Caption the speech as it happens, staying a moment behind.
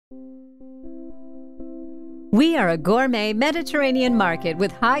We are a gourmet Mediterranean market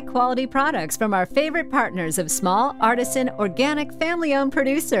with high-quality products from our favorite partners of small, artisan, organic, family-owned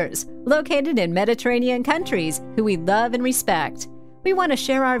producers located in Mediterranean countries who we love and respect. We want to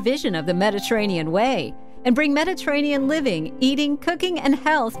share our vision of the Mediterranean way and bring Mediterranean living, eating, cooking, and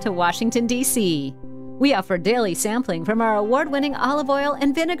health to Washington, D.C. We offer daily sampling from our award-winning olive oil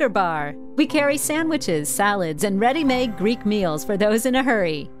and vinegar bar. We carry sandwiches, salads, and ready-made Greek meals for those in a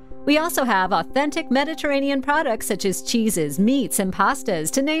hurry. We also have authentic Mediterranean products such as cheeses, meats, and pastas,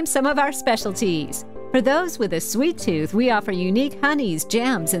 to name some of our specialties. For those with a sweet tooth, we offer unique honeys,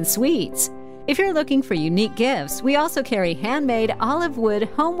 jams, and sweets. If you're looking for unique gifts, we also carry handmade olive wood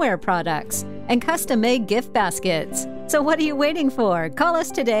homeware products and custom-made gift baskets. So what are you waiting for? Call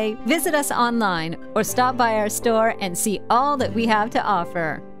us today, visit us online, or stop by our store and see all that we have to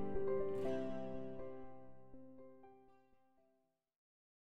offer.